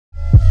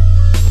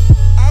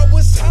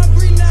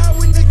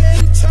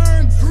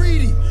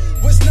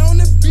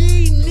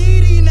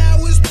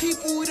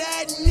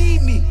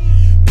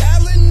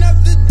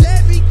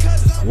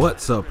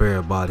What's up,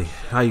 everybody?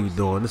 How you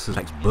doing? This is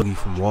maxxboogiews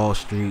from Wall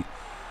Street.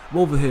 I'm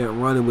over here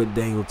running with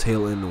Daniel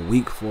Taylor in the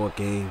Week 4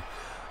 game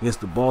against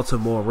the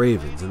Baltimore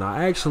Ravens, and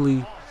I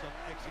actually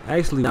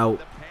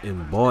out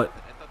and bought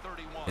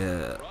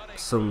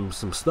some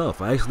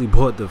stuff. I actually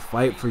bought the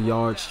fight for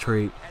yards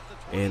trait,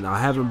 and I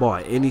haven't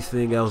bought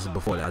anything else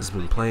before that. I've just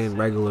been playing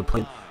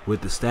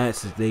with the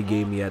stats that they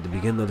gave me at the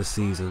beginning of the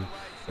season,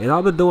 and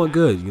I've been doing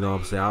good. You know what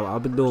I'm saying?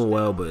 I've been doing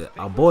well, but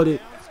I bought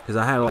it because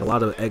I had a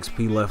lot of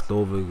XP left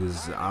over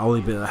because I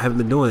haven't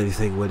been doing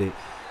anything with it.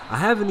 I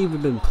haven't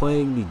even been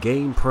playing the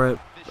game prep.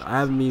 I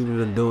haven't even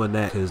been doing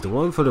that because the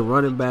one for the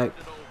running back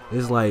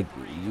is like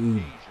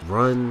you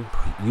run,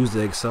 use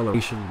the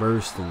acceleration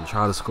burst, and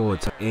try to score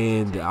a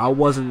and I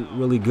wasn't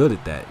really good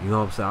at that. You know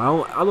what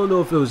I'm saying? I don't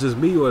know if it was just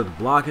me or the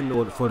blocking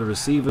or for the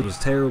receiver was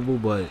terrible,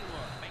 but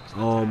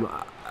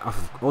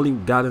I've only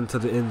got into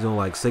the end zone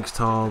like 6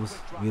 times.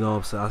 You know what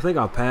I'm saying? I think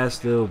I passed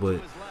still,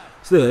 but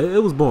still,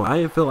 it was boring. I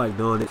didn't feel like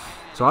doing it,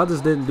 so I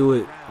just didn't do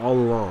it all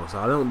along. So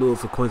I don't do it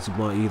for Quincy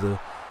Blunt either.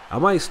 I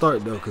might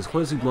start though, because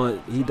Quincy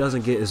Blunt, he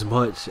doesn't get as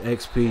much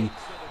XP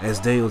as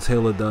Daniel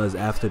Taylor does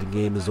after the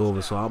game is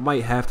over. So I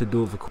might have to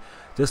do it for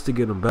just to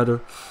get him better.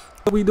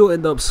 But we do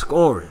end up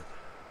scoring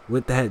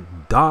with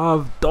that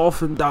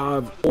dolphin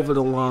dive over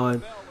the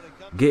line,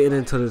 getting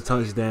into the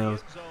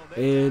touchdowns.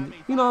 And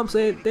you know what I'm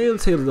saying? Daniel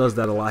Taylor does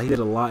that a lot. He did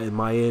a lot in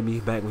Miami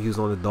back when he was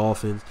on the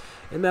Dolphins.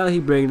 And now he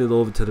bringing it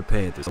over to the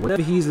Panthers. So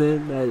whenever he's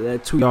in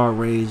that 2-yard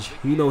range,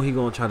 you know he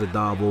going to try to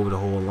dive over the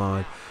whole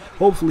line.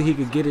 Hopefully he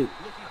could get it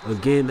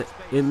again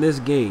in this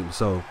game.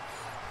 So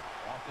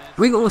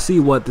we're going to see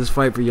what this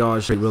fight for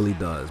yards really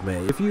does,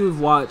 man. If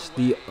you've watched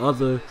the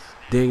other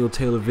Daniel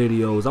Taylor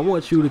videos, I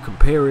want you to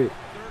compare it.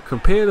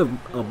 Compare the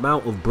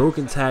amount of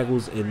broken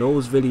tackles in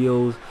those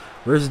videos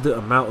versus the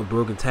amount of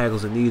broken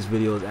tackles in these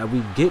videos. And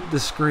we get the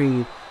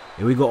screen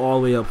and we go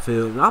all the way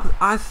upfield. And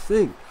I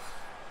think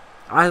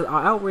I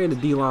outran the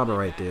D-lineman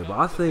right there, but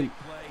I think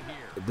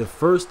the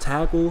first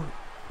tackle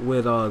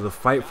with the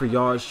fight for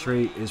yards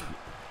trait is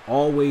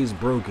always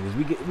broken.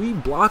 We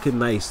blocking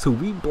nice too.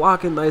 We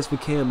blocking nice with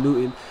Cam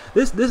Newton.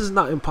 This is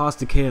not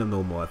imposter Cam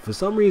no more. For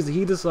some reason,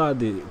 he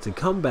decided to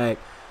come back.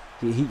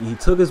 He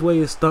took his way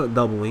his stunt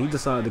double, and he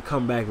decided to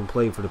come back and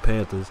play for the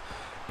Panthers.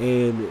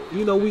 And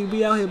you know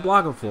we out here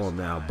blocking for him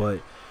now.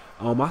 But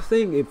I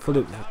think for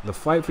the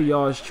fight for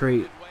yards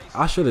trait,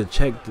 I should have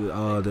checked the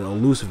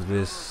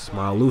elusiveness,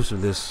 my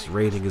elusiveness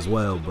rating as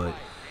well, but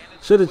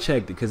should have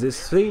checked it because it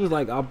seems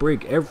like I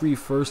break every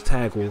first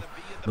tackle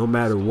no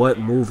matter what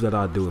move that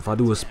I do. If I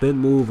do a spin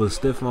move, a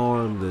stiff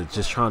arm,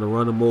 just trying to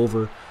run them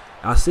over,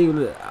 I seem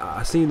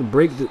to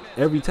break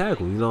every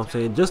tackle. You know what I'm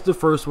saying? Just the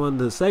first one.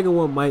 The second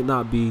one might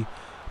not be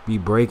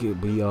broke,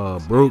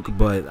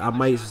 but I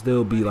might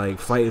still be like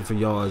fighting for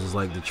yards, as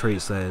like the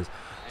trait says.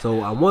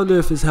 So I wonder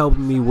if it's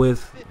helping me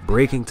with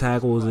breaking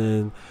tackles,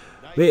 and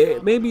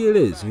maybe it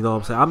is. You know what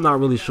I'm saying? I'm not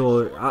really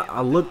sure.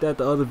 I looked at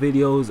the other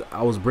videos.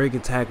 I was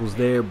breaking tackles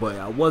there, but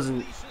I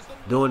wasn't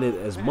doing it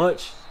as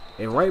much.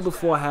 And right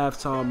before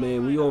halftime,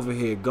 man, we over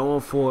here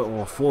going for it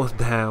on 4th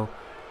down.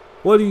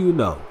 What do you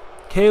know?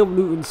 Cam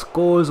Newton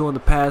scores on the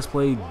pass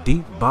play,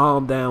 deep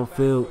bomb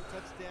downfield,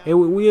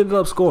 and we ended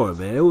up scoring,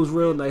 man. It was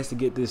real nice to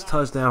get this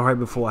touchdown right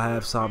before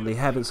halftime. They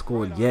haven't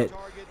scored yet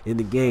in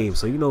the game,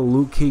 so you know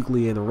Luke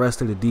Kuechly and the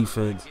rest of the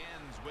defense,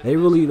 they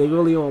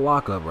really on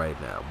lockup right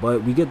now.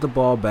 But we get the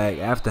ball back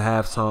after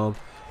halftime.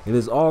 It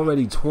is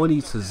already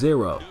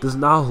 20-0. Does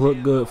not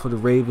look good for the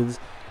Ravens.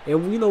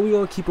 And you know we're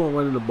gonna keep on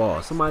running the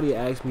ball. Somebody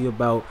asked me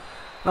about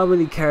how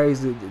many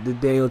carries the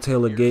Daniel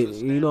Taylor get.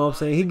 You know what I'm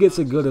saying? He gets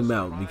a good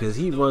amount because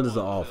he runs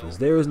the offense.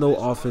 There is no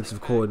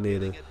offensive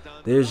coordinator.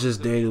 There's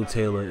just Daniel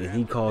Taylor, and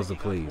he calls the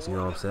plays. You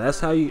know what I'm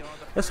saying?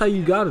 That's how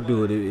you gotta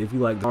do it if you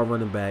like our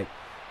running back.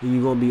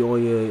 You're gonna be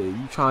on you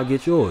trying to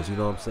get yours. You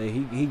know what I'm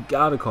saying? He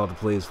gotta call the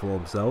plays for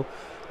himself,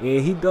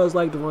 and he does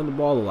like to run the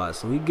ball a lot.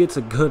 So he gets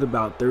a good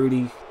about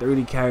 30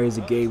 carries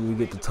a game when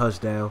we get the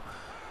touchdown.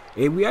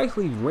 And we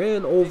actually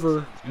ran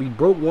over. We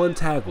broke one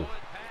tackle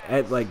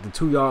at like the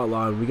 2-yard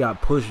line. We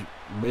got pushed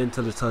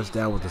into the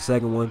touchdown with the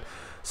second one.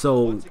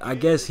 So I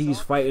guess he's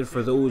fighting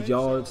for those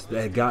yards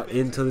that got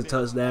into the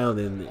touchdown,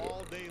 and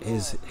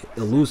his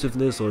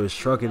elusiveness or his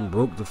trucking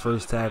broke the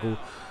first tackle.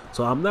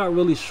 So I'm not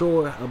really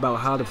sure about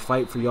how the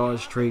fight for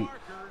yards trait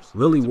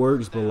really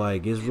works, but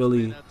like it's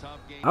really,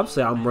 I'm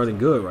saying I'm running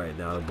good right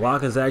now. The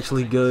block is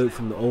actually good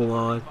from the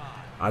O-line.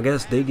 I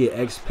guess they get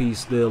XP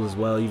still as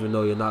well, even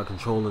though you're not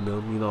controlling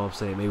them. You know what I'm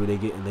saying? Maybe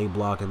they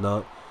blocking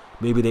up.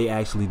 Maybe they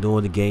actually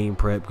doing the game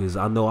prep, because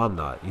I know I'm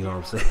not. You know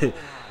what I'm saying?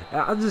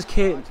 I just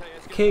can't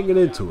get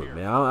into it,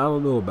 man. I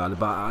don't know about it,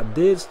 but I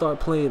did start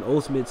playing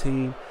Ultimate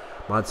Team.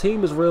 My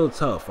team is real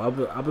tough. I've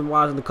been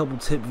watching a couple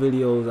tip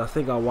videos. I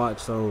think I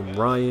watched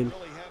Ryan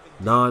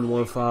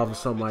 915 or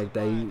something like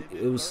that.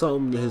 It was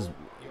something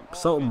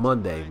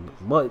Monday.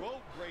 I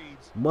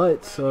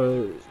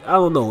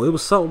don't know. It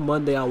was something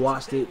Monday. I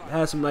watched it.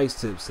 Had some nice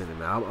tips in it,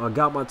 man. I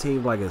got my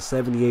team like a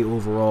 78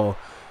 overall,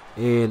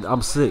 and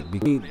I'm sick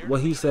because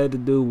what he said to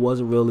do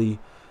wasn't really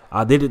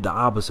I did it the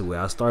opposite way.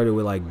 I started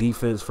with like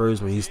defense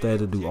first when he started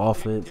to do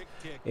offense.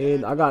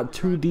 And I got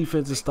 2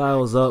 defensive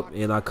styles up,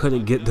 and I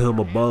couldn't get them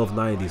above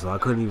 90, so I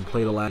couldn't even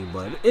play the last.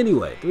 But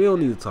anyway, we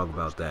don't need to talk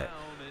about that.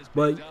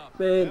 But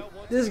man,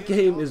 this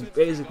game is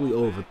basically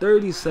over.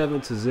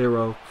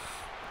 37-0.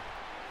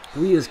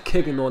 We is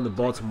kicking on the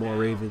Baltimore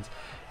Ravens.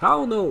 I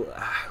don't know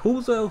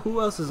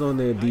who else is on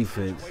their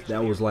defense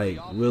that was like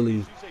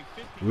really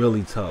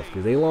tough,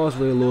 because they lost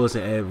Ray Lewis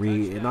and Ed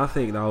Reed, and I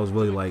think that was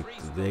really like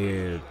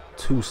their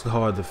 2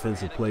 star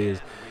defensive players.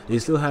 They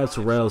still have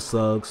Terrell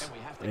Suggs,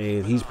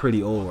 and he's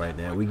pretty old right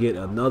now. We get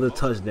another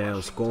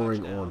touchdown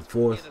scoring on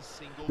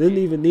 4th. Didn't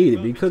even need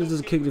it. We could have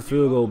just kicked the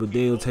field goal, but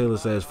Daniel Taylor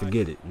says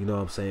forget it. You know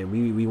what I'm saying?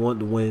 We want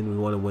to win. We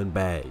want to win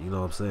bad. You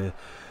know what I'm saying?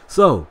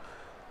 So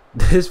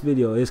this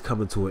video is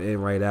coming to an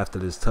end right after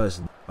this touch.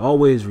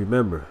 Always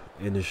remember,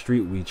 in the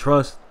street we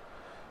trust.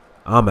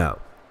 I'm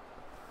out.